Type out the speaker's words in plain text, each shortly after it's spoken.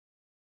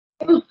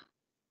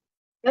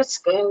Let's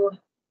go.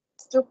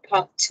 Let's do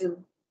part 2.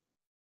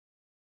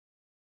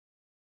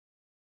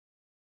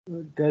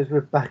 Guys,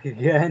 we're back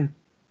again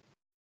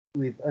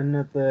with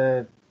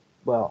another,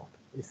 well,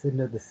 it's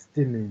another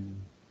stimming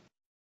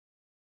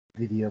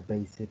video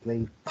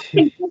basically.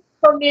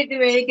 For me to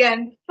do it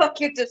again.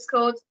 Fuck you,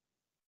 Discord.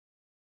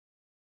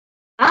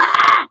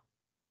 Ah!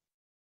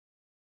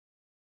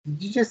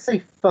 Did you just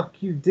say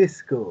fuck you,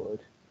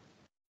 Discord?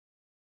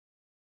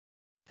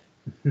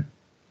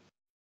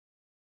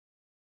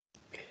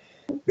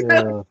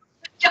 Uh,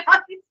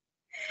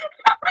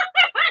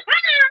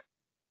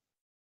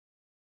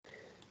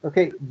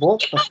 okay,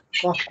 what the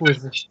fuck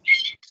was it?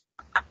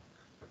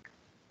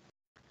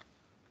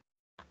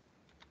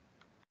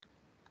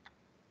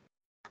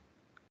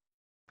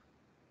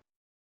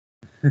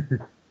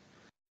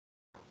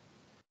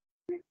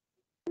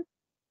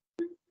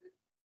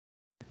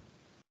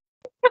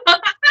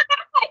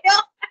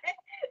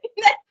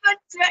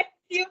 That's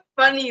you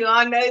funny,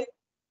 honest.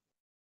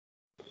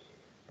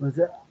 Was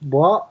it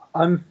what?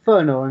 I'm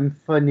fun or I'm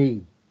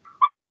funny?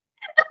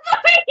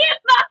 You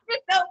laughed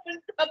yourself for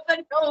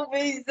no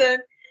reason.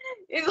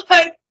 It's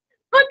like,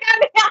 look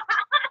at it.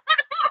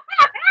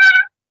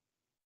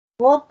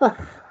 What the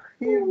fuck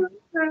is...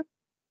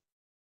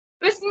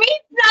 Which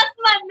means that's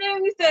my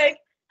music.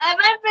 I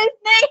remember his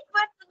name,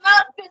 but the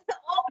mouth is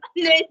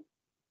open.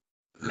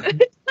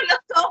 It's gonna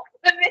talk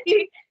to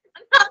me.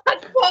 I'm not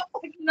like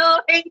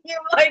ignoring you,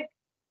 like,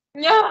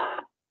 yeah.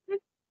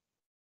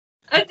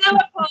 I do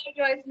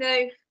apologize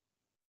now.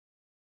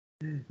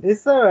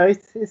 It's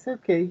alright, it's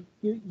okay.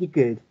 You're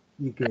good.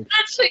 You're good. I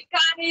actually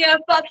can't hear a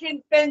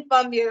fucking thing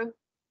from you.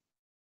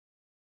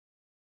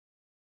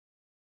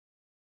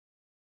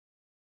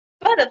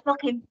 What a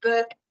fucking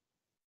book.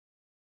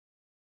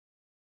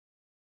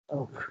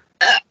 Oh.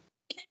 Oh.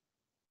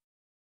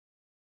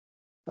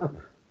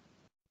 Oh.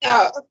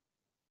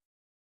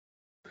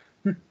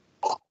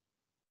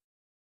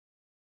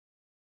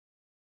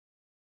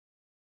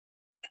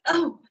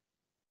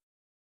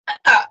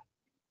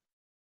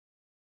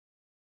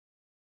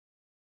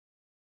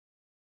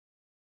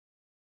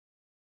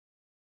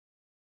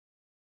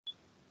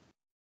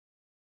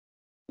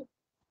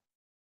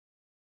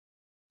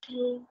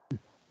 Oh.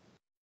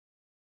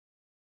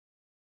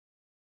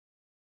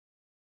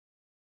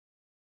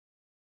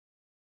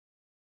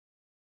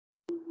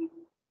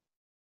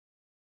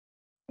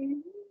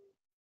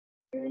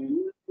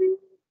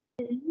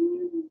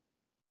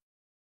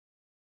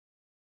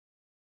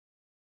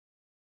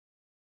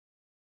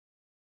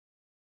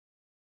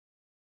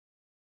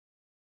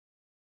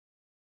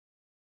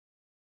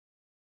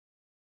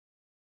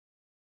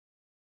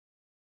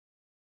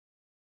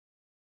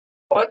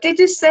 What did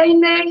you say,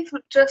 Nate,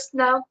 just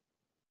now?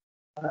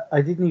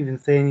 I didn't even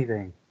say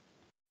anything.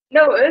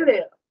 No,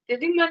 earlier.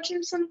 Did you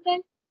mention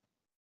something?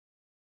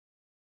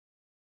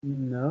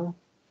 No.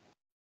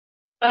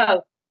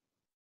 Oh.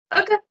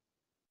 Okay.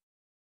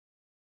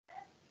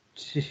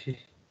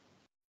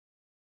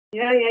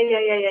 Yeah.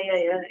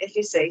 If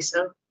you say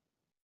so.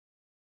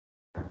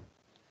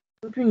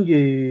 What do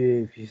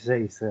you if you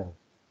say so?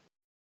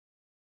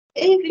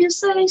 If you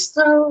say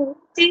so,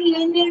 do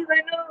you never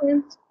know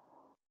it?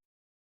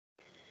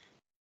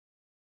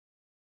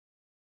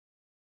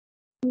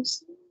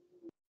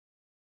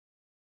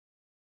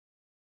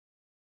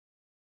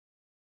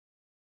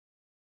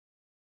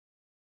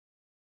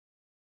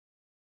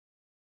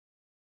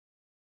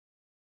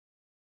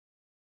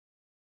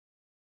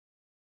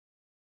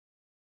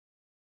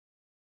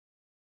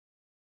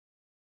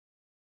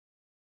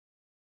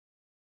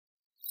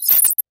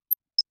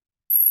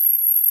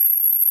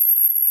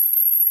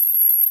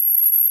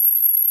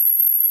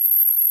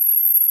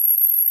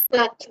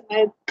 That's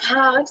my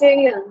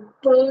party and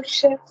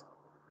bullshit.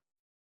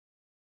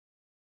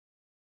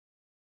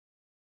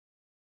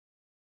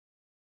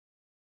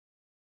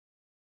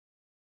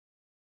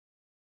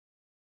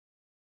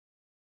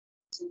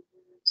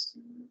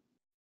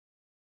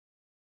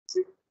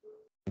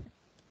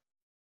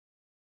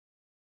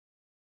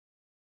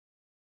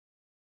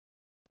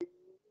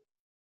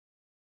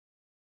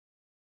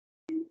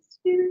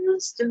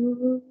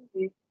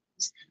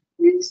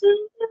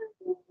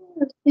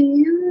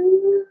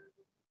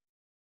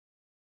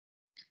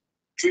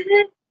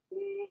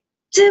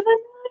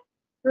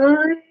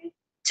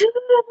 To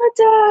the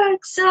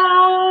dark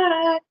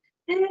side,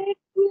 if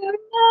you're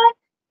not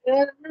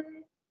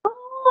going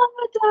on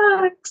the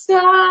dark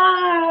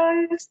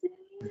side,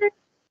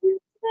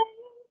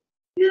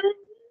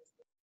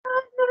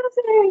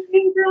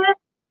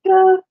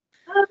 go of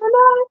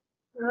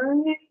the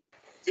night,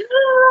 to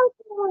the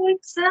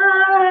dark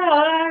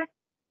side,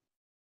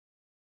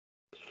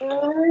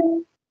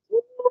 to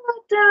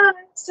the dark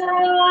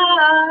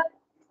side.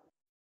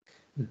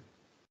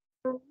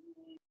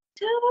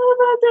 To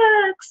the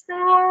dark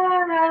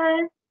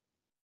side.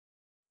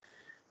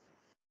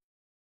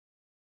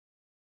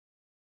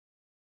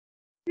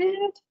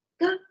 Let's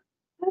go of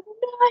the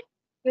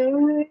night. To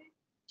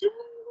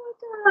the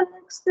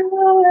dark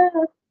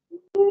side.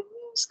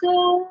 Let's go.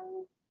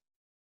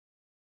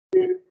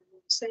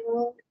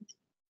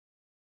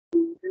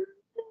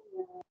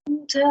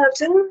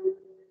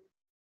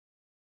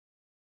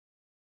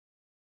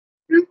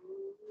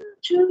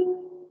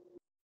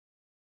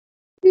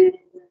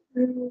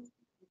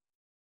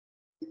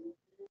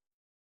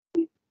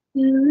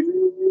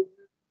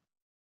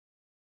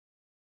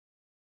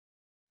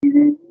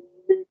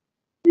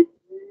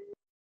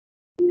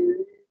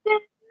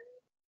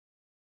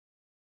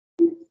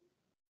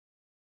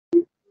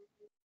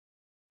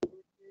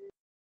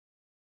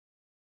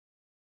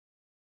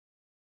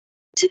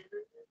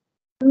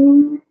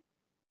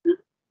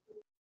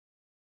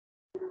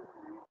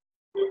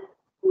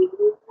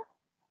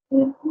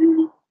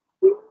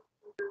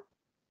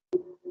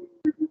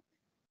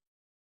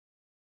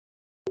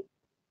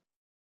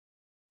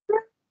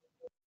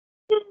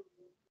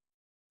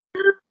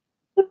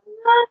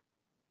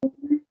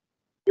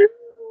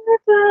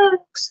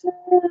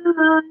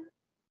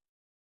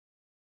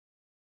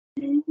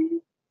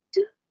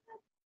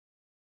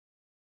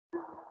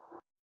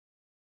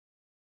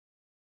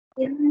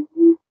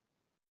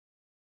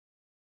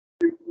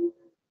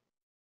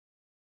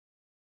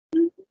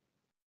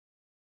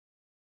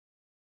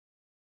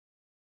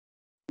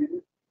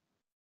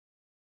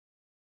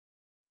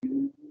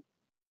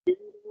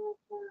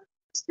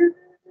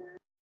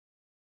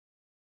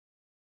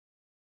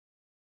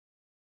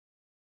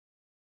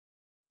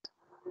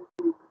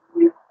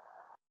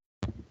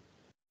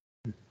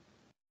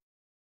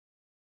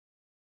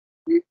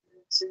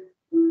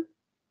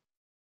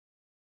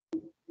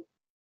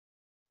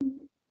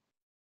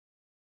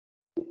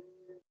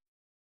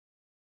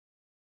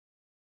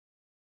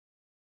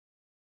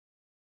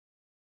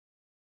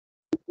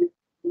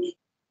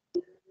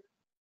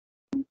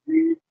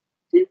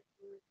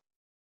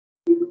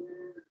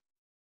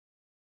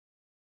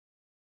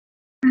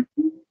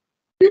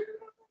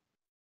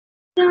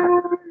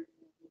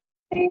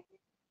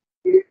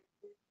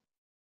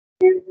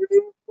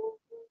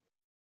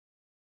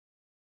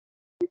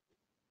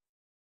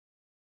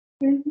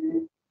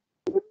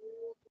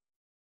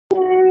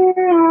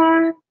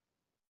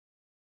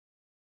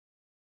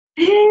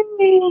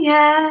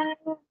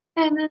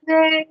 And the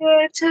day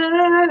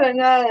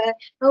turn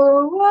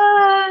over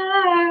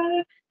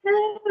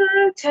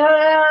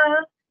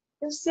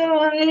the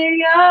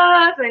story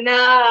of a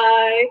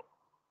night.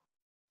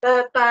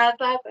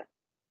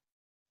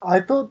 I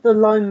thought the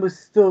line was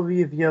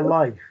story of your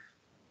life.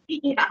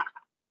 Yeah.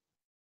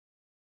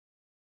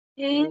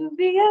 In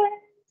the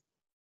end,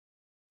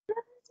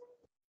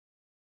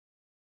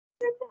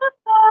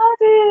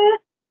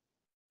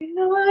 you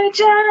know, I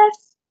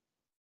just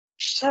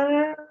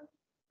shut.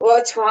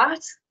 What?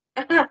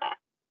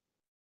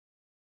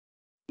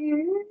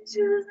 You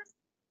just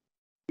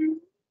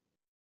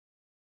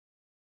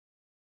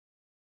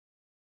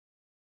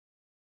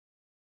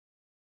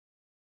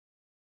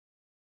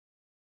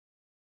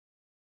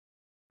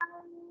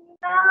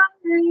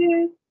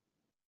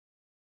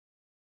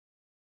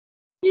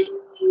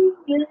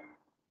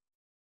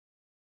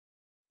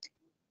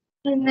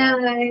and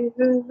I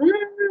remember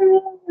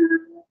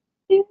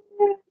in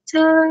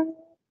time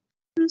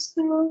the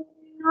story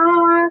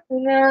of the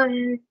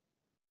night,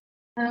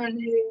 and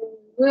you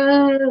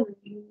will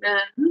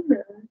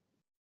remember,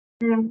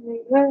 and we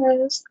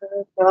ask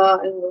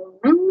about your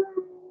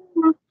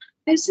mama.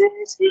 This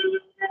is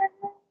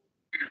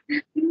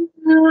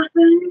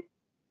nothing.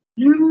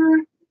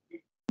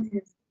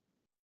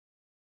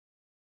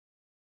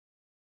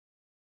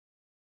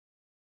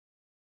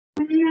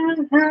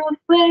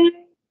 Halfway.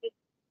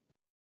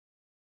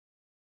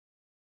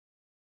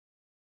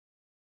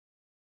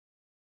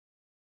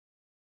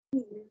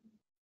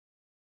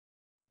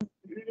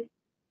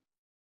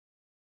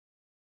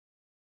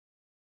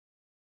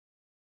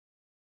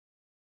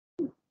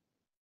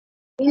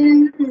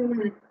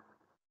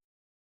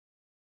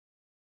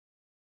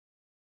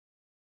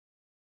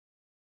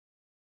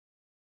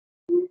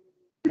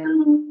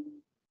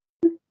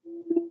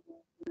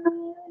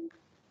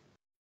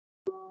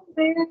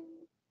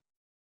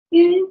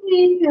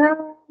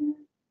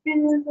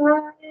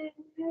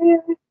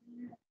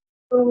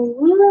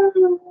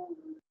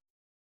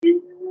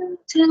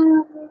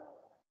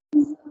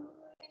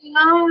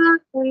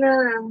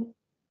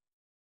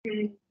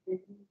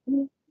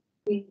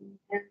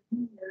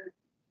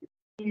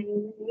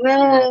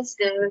 Let's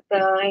go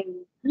by.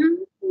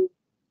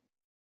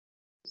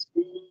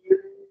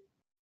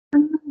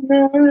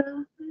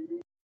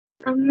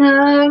 I'm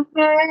not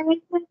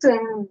afraid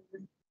to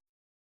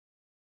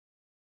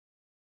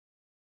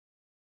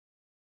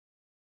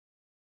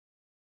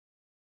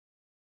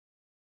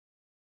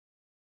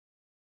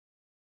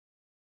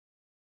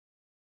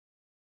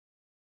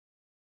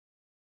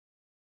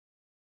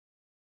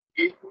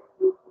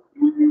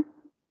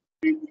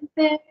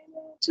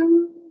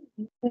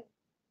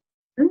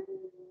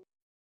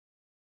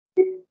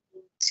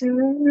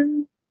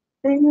to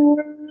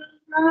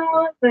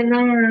when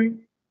I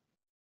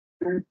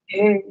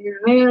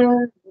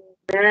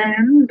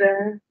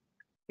remember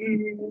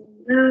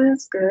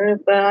us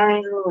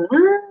goodbye.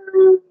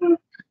 Oh,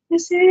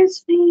 this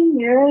is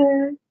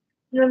fear.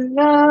 I'm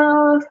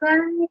not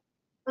afraid.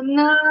 I'm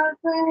not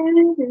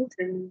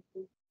afraid.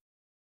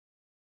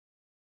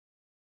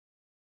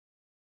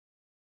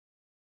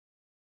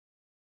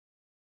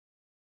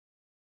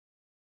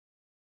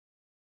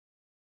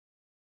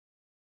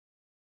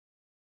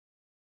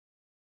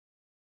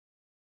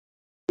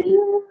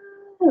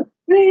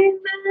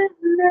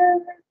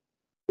 Remember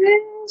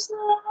this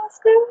last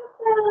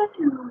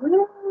goodbye.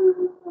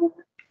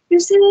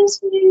 This is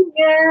me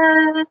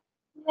again.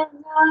 I'm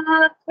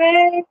not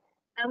afraid.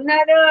 I'm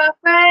not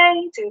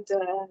afraid to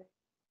die.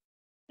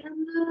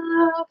 I'm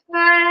not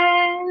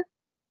afraid.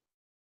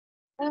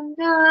 I'm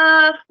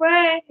not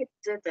afraid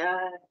to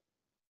die.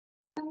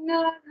 I'm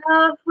not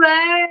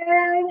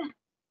afraid.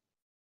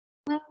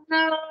 I'm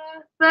not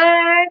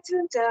afraid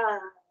to die.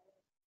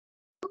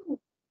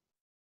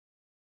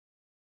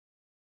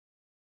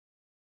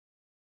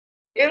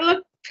 You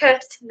look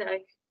pissed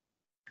tonight.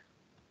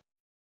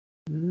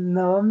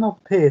 No, I'm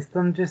not pissed.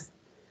 I'm just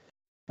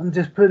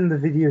putting the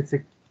video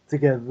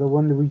together, the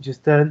one that we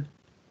just done.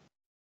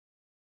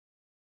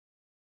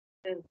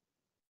 Mm.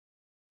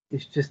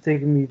 It's just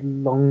taking me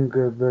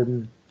longer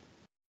than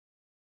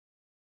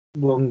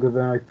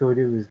I thought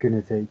it was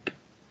gonna take.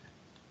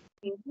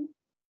 Mhm.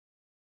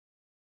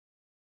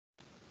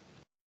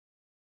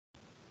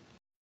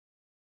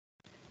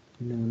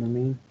 You know what I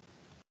mean?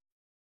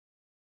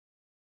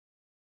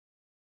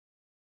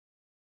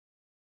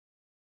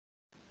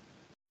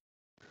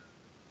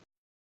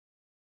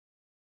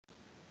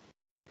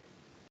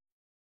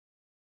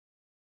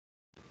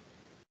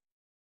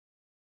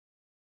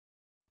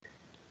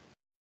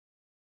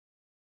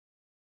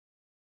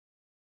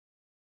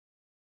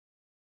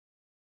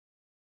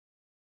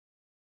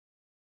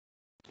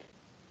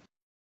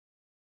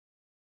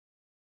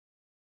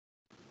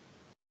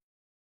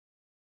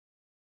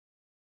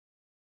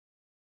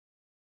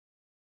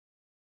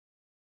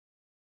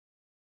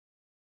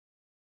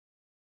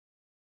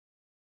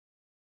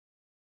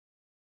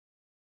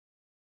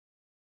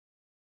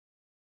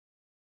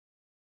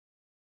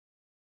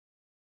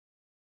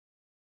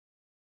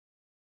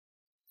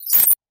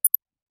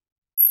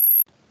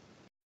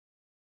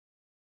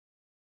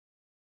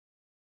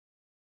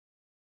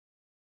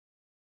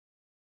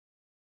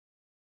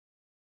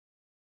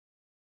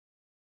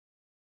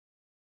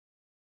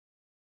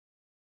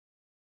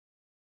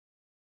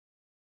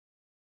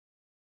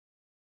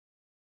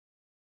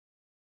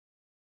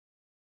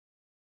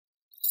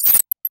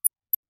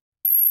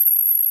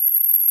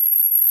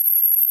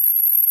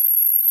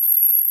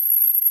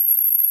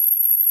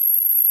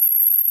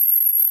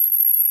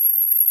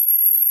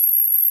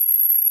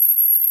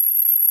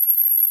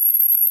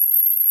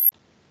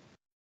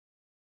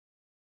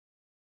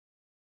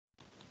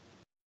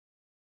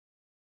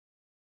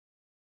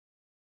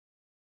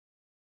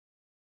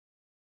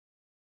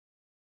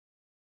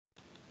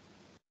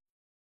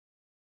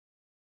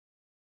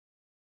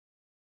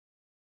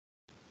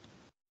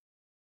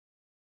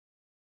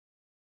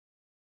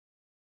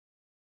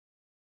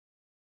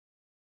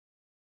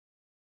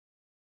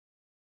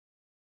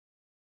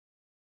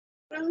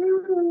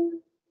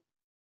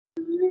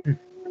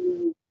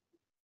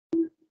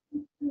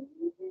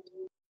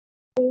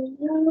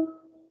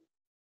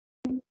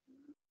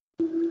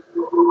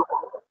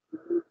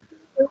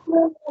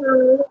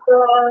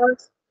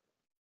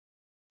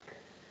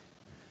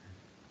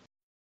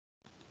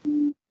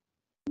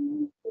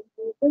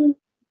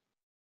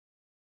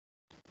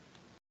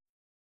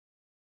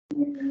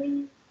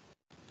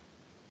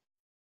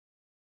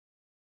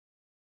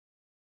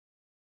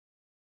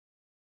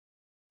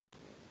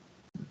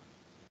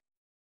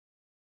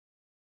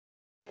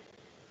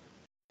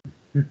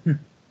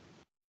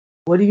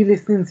 What are you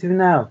listening to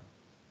now?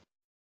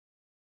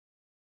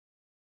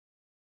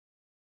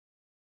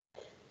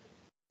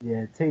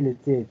 Yeah, Taylor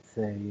did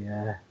say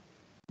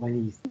when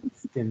he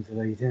stims a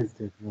lot, he tends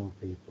to ignore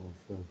people.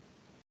 So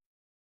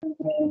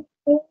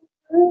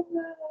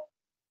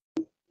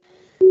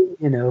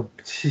you know,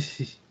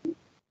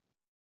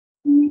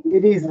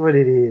 it is what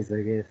it is,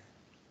 I guess.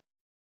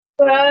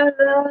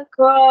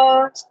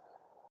 Cross.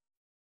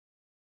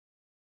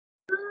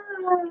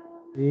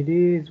 It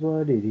is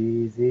what it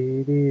is.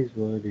 It is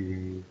what it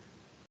is.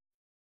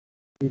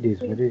 It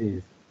is what it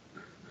is.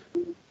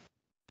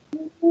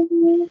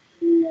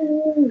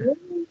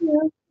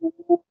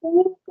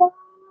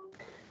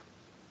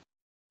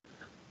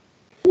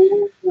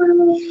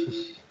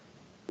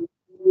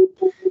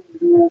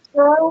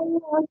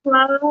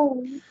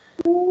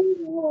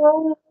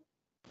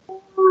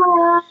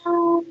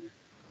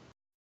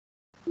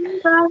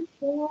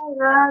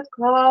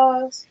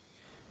 Cross.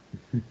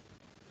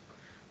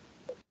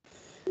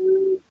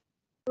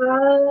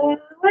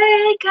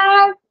 Wake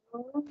up.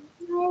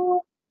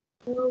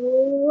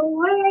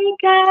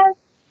 Wake up.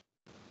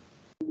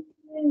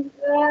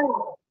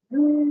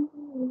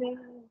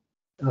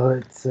 Oh,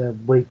 it's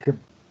Wake Up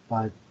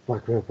by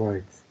Black Red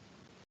Brides.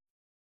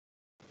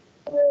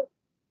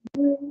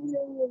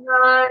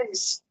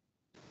 Nice.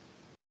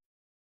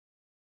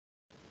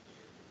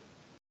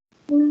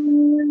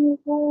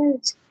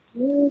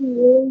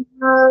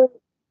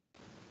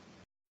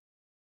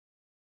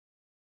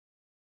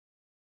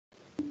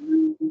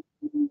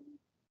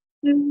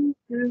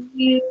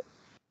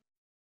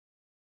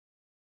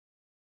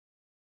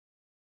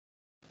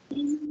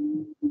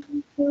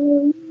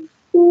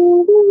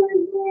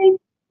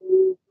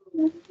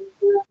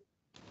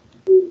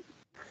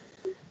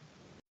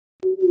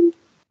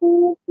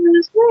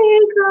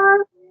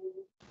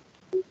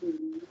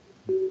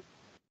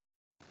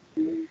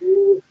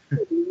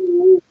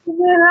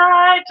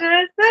 I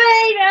just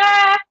wait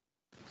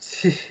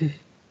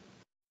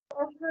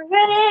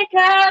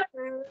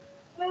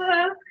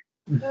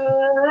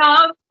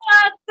I'm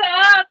fucked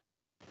up.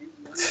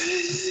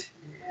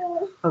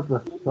 What the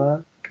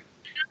fuck?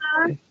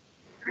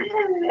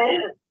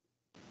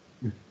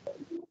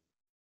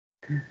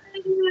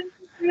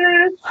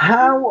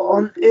 How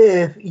on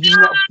earth are you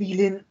not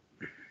feeling?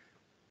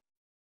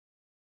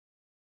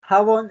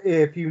 How on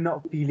earth are you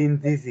not feeling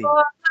dizzy?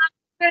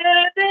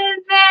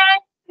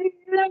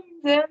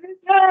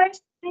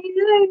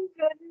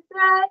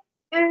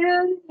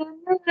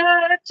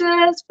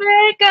 Just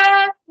wake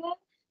up.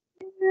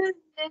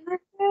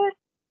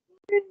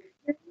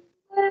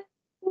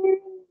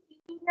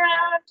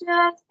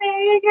 Just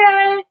wake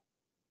up.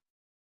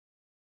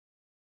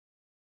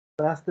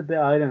 That's the bit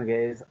I don't get.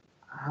 Is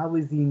how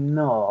is he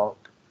not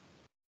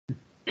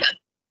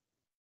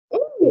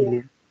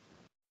feeling?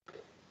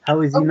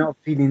 How is he not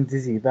feeling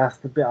dizzy? That's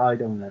the bit I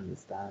don't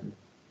understand.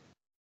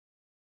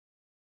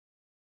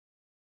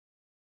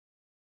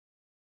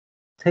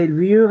 Taylor,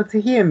 were you able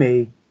to hear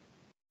me?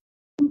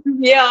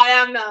 Yeah, I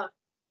am now.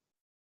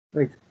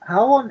 Wait,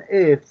 how on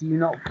earth do you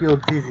not feel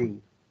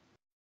dizzy?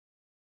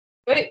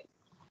 Wait,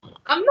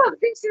 I'm not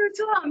busy at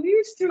all. I'm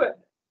used to it.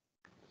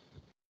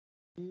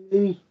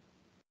 Really?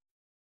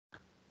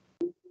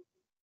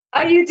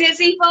 Are you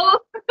dizzy, Paul?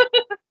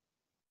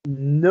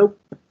 Nope.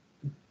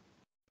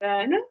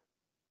 No.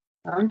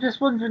 I'm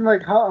just wondering,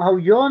 like, how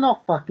you're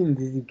not fucking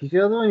dizzy because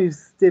you're the one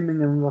who's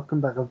stimming and rocking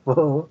back and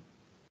forth.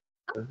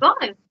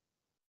 Fine.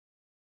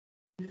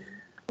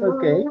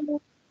 Okay.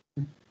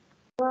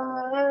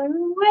 Whoa,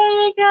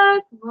 wake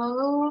up,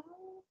 whoa,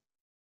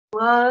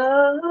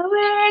 whoa,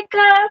 wake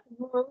up,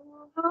 whoa,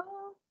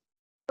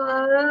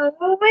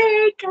 whoa,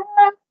 wake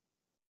up.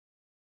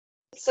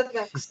 What's the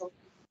next one?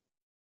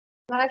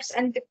 Lives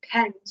and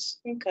depends.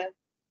 Okay.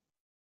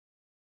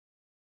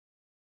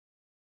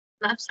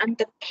 Lives and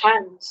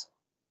depends.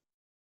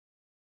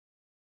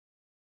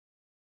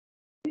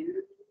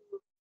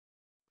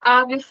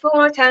 I'll be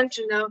full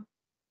attention now.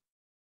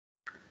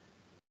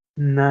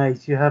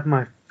 Nice, you have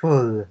my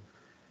full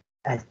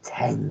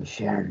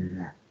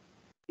attention.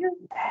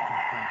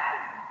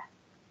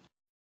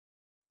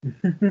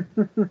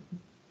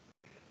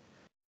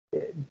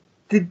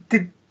 did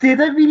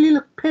I really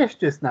look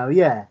pissed just now?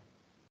 Yeah.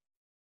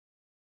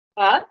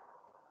 What?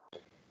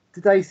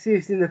 Did I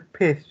seriously look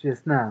pissed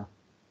just now?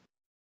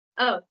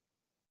 Oh.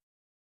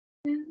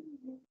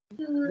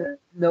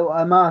 No,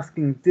 I'm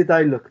asking, did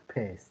I look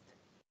pissed?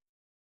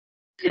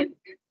 A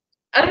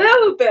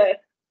little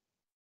bit.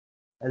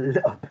 A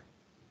little bit.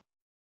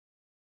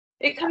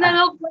 It kind of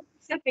looks like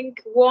something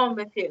wrong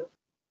with you.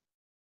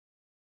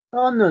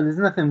 Oh no, there's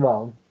nothing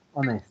wrong.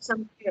 Honest.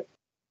 Something.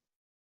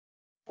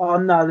 Oh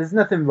no, there's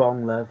nothing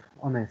wrong, love.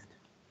 Honest.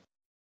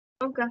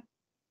 Okay.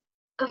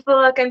 I feel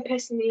like I'm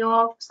pissing you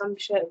off or some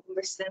shit from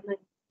listening.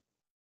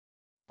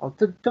 Oh,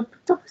 don't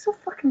be so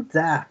fucking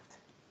daft.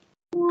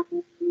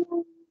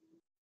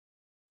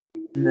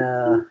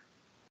 No,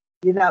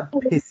 you're not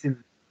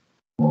pissing.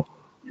 You're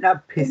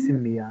not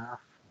pissing me off.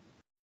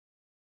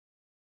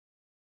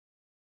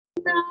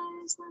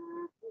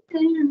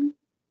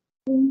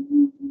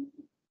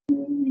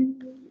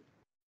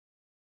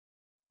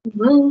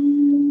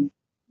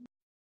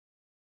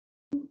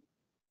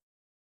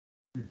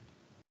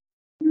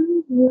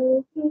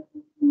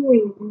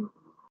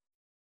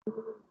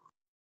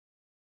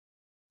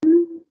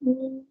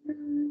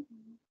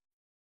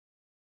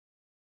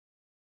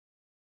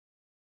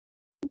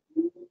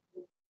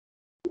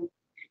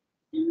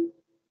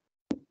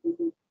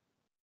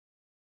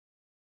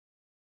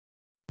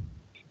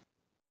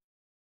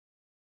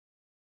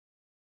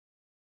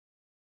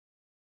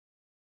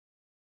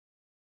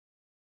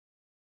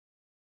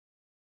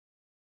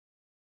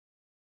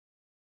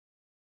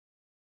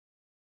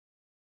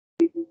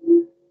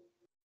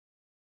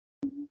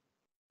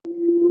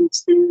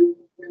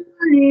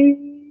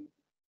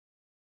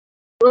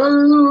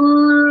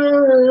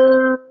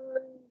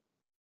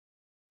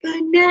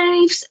 The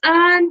knives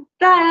and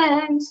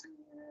bands.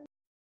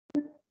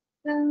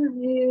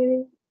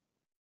 You're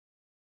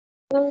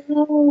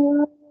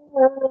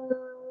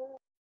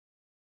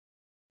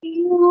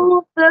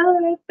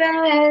the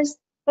best.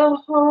 The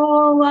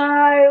whole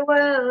wide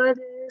world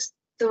is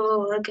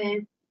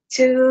talking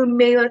to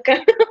me like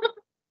a.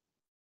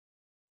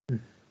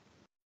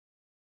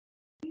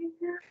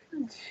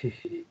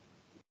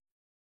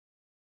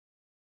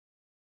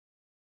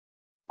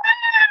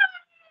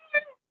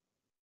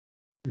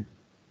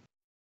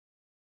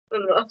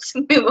 Ask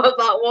me what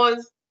that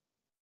was.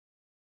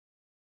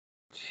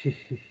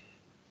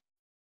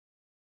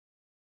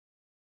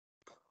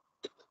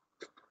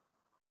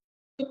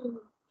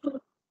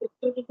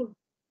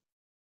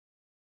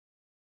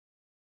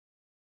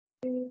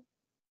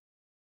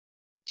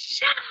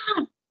 Shut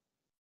up!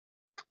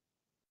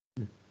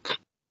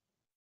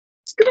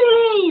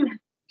 Scream!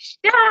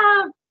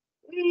 Shout!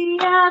 We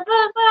are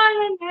the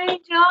fallen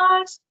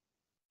angels.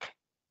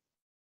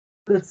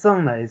 Good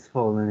song that is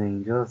Fallen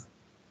Angels.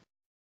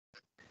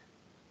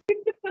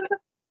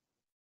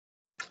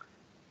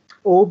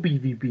 All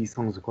BVB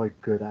songs are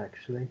quite good,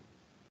 actually.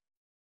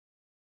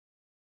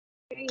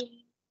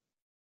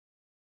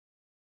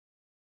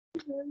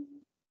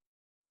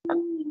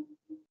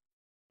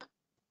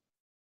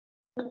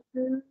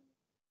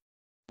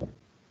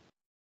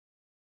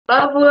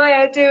 By the way,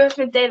 I do it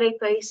for daily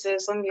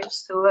basis. I'm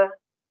used to it.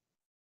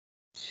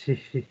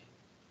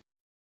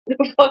 No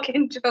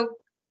fucking joke.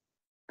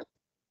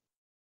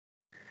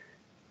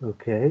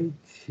 Okay.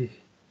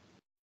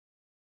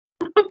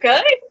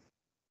 Okay.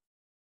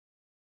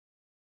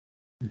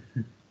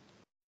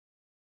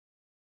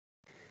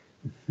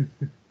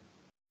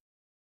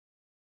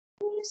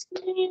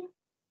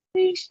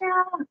 We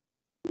shall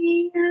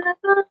be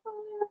ever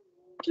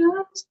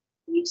just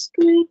be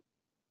scream.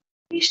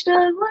 We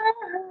shall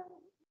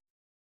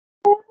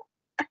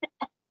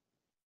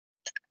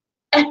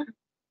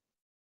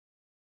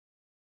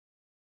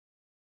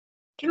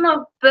Can I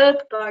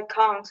bird, but I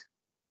can't.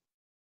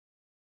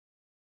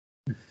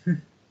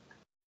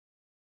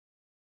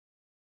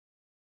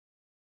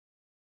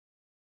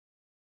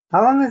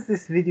 How long has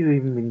this video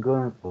even been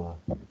going for?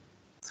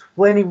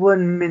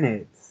 21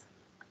 minutes.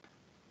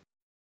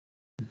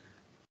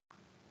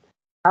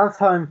 How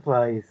time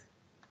flies.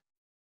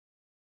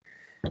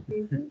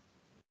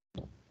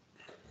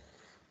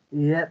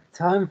 Yep,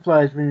 time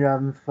flies when you're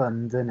having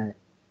fun, doesn't it?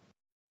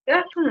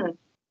 Definitely.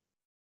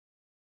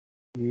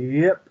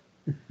 Yep.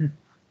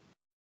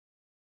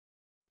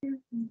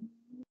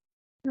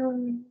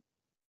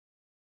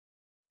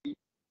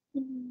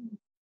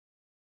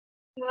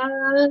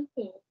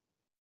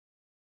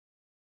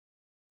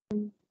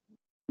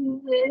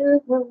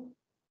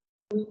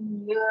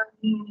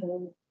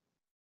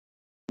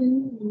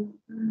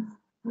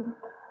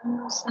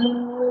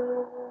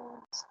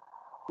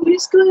 We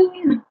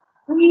scream,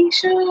 we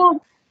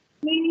shout,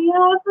 we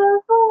are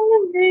the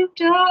fallen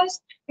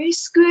angels. We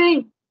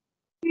scream,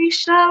 we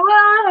shout,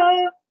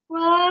 we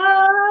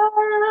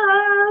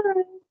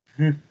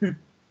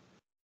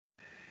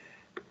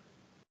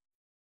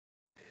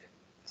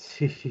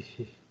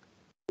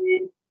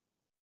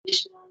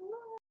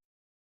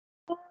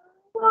shout,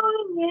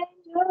 fallen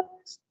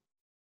angels.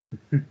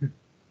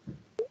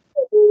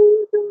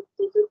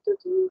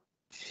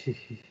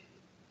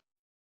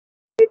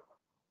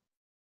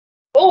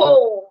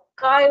 Oh,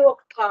 guy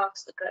walked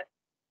past. Okay.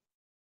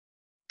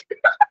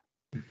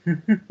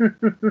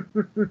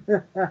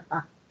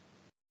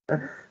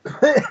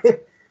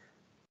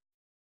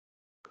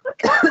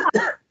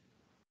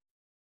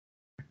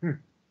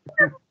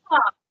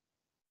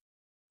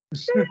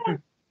 Shit.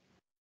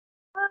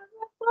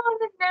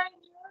 Fallen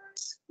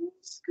angels. We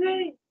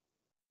scream,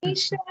 we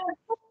shout.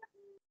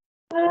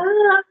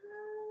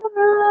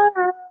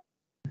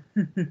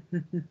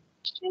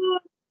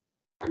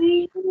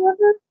 We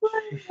never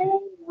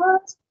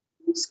was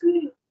we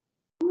scream.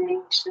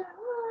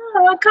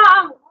 Walk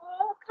on,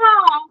 walk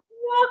on,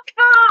 walk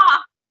on.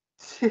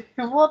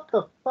 What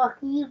the fuck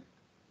are you?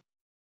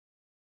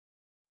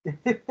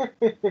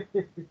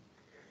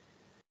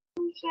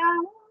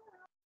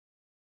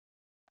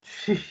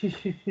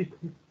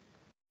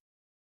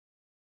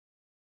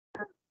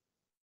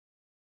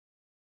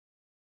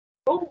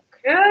 Oh,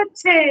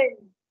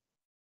 curtain.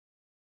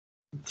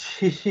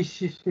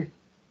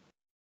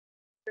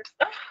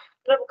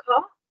 Little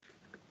car.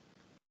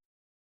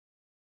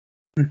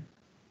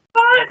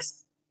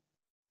 Box.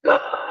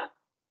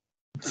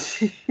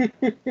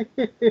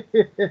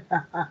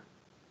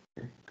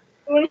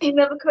 Want to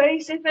another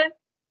crazy thing?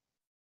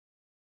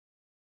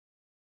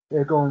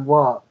 They're going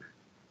what?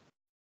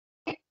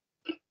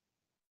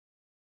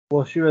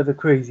 What's your other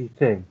crazy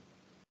thing?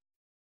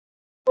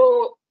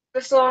 For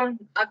the song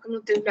I'm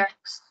gonna do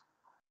next.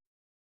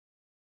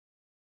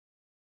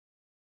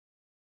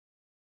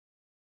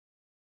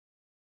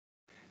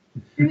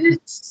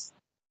 It's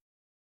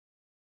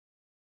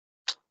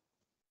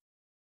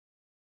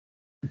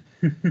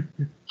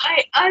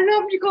I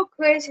normally go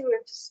crazy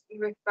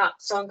with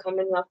that song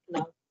coming up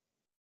now.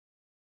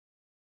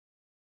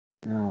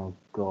 Oh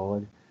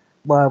god.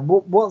 Well,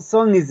 what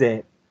song is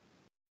it?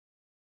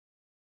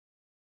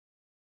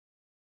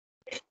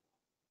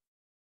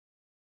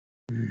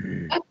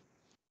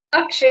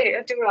 Actually,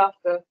 I do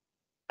after.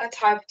 I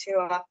type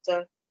two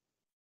after.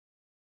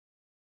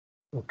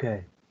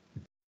 Okay.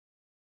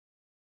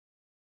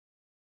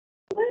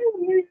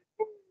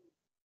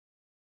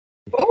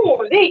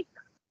 Holy!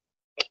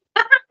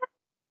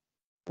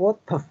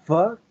 What the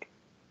fuck?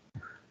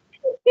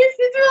 This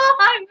is what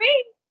I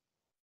mean.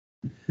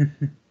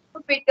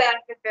 I'll be there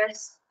for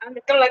this. I'm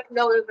gonna like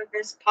know over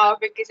this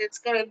part because it's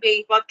gonna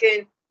be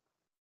fucking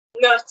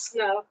nuts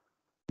now.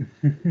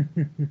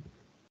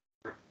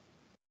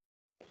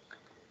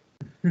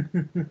 Big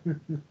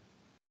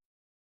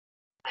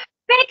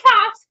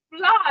ass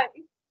fly.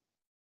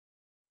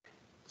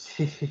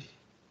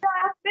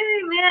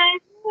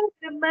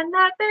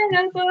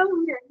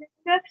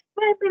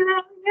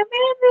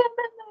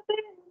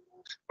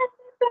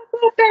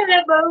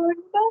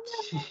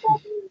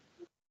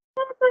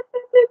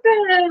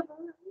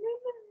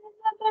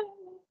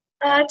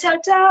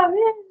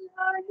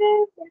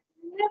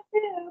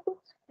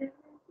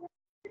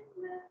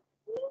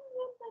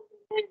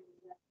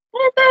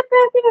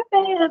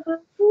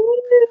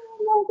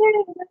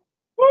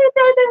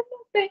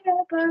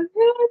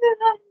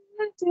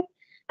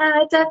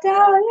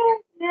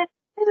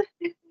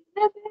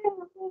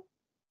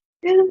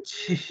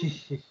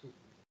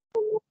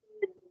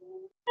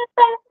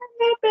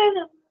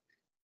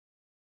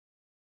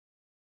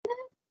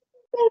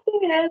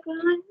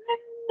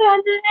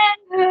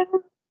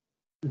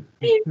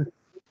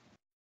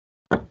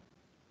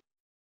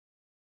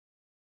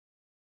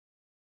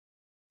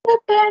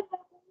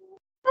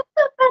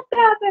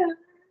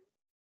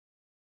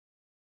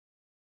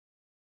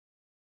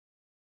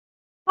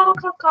 Oh,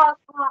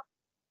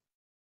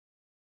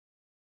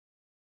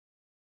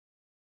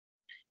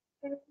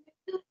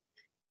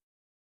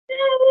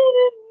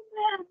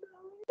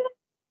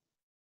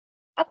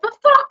 for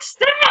fuck's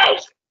sake!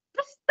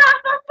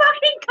 Stop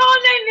fucking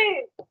calling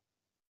me!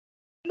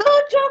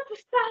 No joke,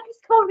 stop is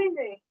calling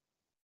me!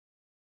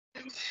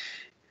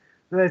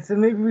 Right, so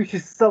maybe we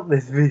should stop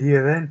this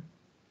video then.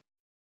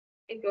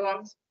 It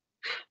goes.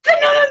 No.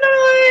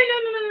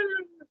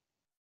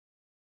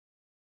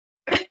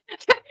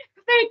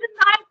 They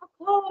denied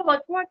for call,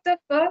 like what the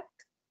fuck?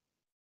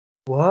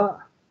 What?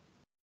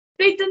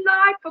 They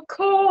denied for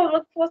call,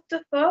 like what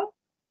the fuck?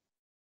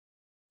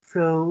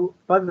 So,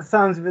 by the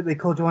sounds of it, they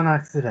called you on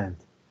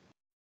accident.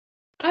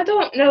 I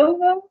don't know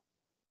though.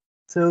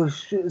 So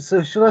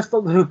should I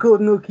stop the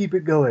recording or keep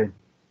it going?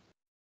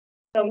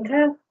 Don't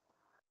care.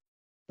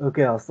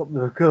 Okay, I'll stop the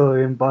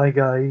recording. Bye,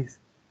 guys.